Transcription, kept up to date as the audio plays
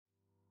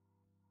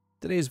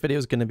Today's video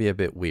is going to be a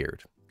bit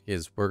weird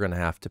because we're going to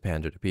have to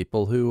pander to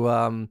people who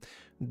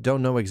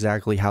don't know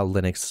exactly how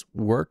Linux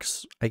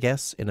works, I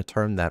guess, in a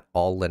term that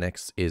all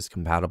Linux is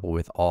compatible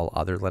with all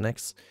other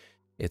Linux.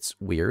 It's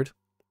weird.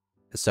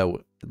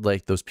 So,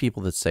 like those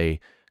people that say,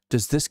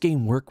 does this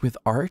game work with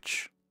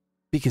Arch?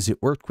 Because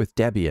it worked with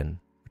Debian.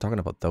 We're talking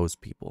about those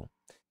people.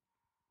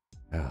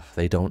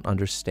 They don't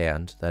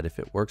understand that if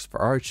it works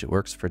for Arch, it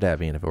works for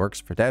Debian. If it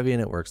works for Debian,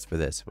 it works for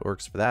this. If it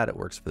works for that, it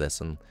works for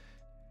this. And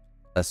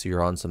unless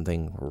you're on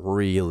something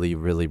really,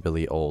 really,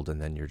 really old,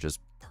 and then you're just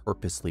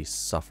purposely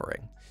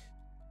suffering.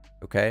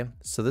 Okay,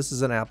 so this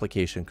is an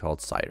application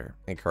called Cider,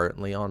 and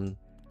currently on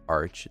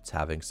Arch, it's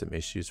having some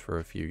issues for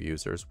a few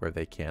users where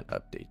they can't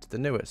update to the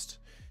newest.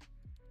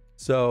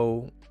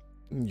 So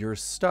you're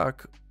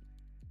stuck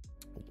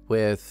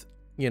with,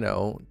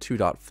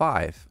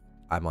 2.5.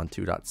 I'm on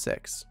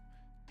 2.6.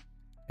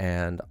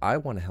 And I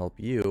want to help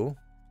you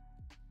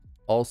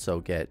also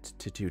get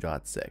to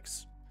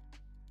 2.6.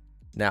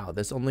 Now,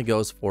 this only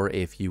goes for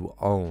if you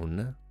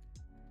own,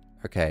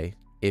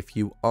 if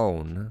you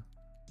own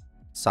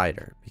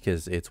Cider,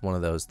 because it's one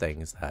of those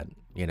things that,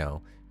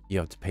 you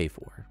have to pay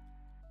for.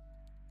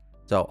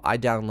 So I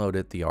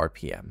downloaded the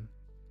RPM.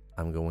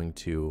 I'm going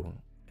to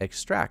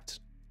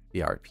extract the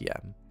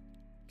RPM.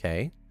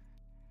 Okay.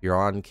 You're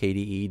on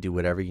KDE, do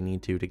whatever you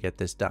need to get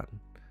this done.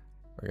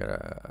 We're going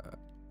to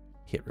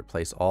hit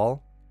replace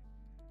all.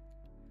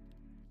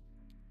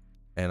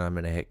 And I'm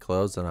going to hit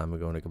close, and I'm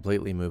going to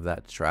completely move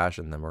that to trash,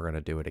 and then we're going to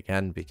do it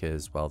again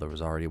because, well, there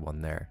was already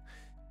one there.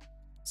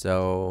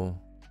 So,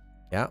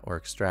 yeah, we're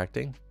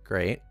extracting.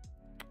 Great.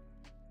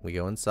 We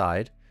go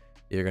inside.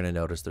 You're going to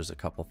notice there's a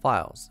couple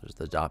files. There's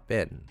the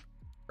 .bin.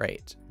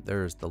 Great.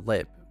 There's the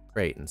lib.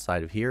 Great.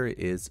 Inside of here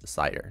is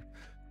Cider.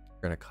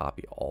 We're going to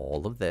copy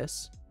all of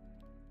this.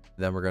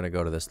 Then we're going to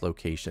go to this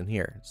location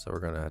here. So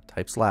we're going to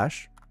type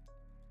slash.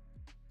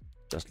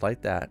 Just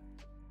like that.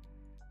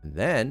 And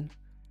then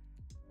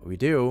what we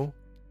do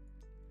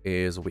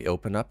is we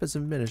open up as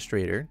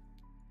administrator.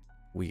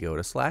 We go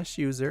to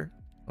 /user.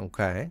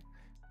 Okay.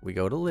 We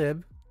go to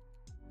lib.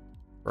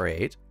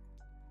 Great.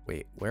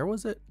 Wait, where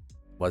was it?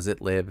 Was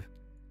it lib?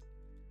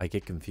 I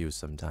get confused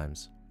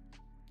sometimes.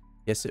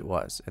 Yes, it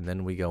was. And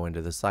then we go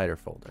into the Cider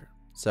folder.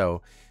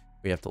 So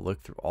we have to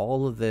look through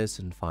all of this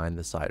and find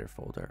the Cider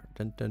folder.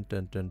 Dun, dun,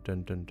 dun, dun,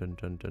 dun, dun, dun,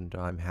 dun, dun,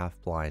 dun. I'm half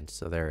blind,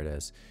 so there it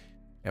is.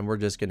 And we're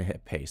just going to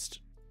hit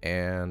paste.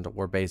 And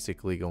we're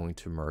basically going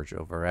to merge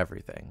over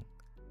everything.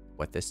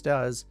 What this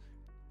does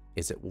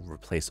is it will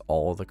replace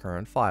all the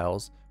current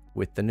files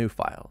with the new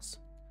files.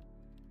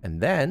 And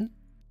then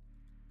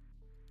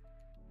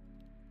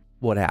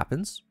what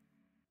happens?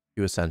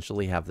 You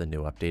essentially have the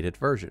new updated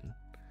version.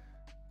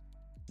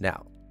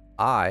 Now,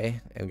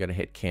 I am going to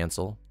hit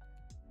cancel.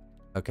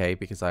 Okay,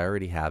 because I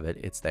already have it.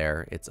 It's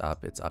there. It's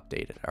up. It's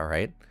updated. All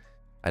right.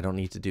 I don't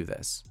need to do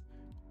this.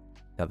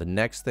 Now, the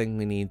next thing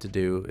we need to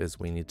do is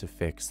we need to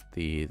fix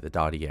the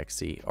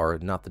 .exe, or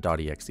not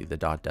the .exe, the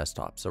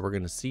 .desktop. So we're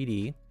going to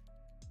cd.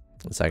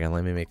 One second,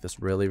 let me make this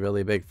really,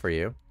 really big for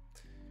you.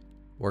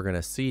 We're going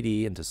to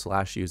cd into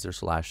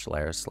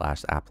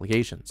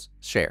 /user//applications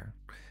share.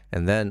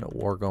 And then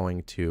we're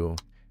going to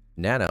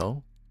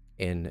nano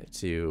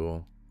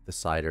into the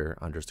Cider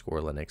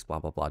 _Linux blah,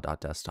 blah, blah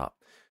 .desktop.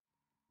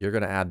 You're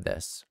going to add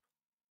this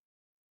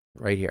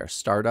right here.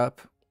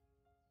 Startup,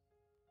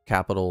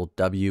 capital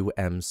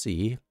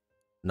WMC,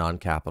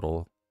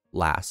 non-capital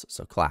LAS,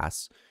 so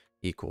class,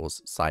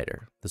 equals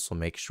Cider. This will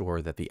make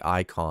sure that the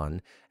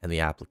icon and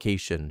the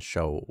application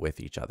show with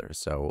each other.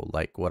 So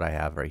like what I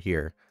have right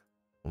here,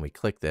 when we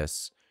click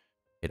this,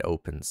 it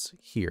opens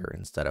here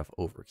instead of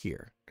over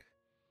here.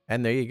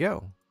 And there you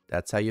go.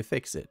 That's how you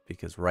fix it,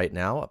 because right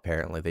now,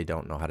 apparently they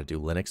don't know how to do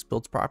Linux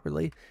builds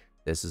properly.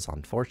 This is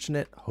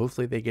unfortunate.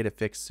 Hopefully they get it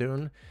fixed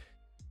soon.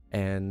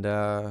 And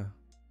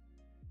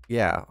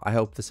yeah, I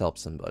hope this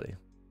helps somebody.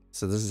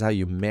 So this is how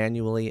you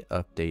manually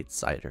update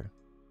Cider.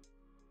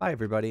 Bye,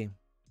 everybody.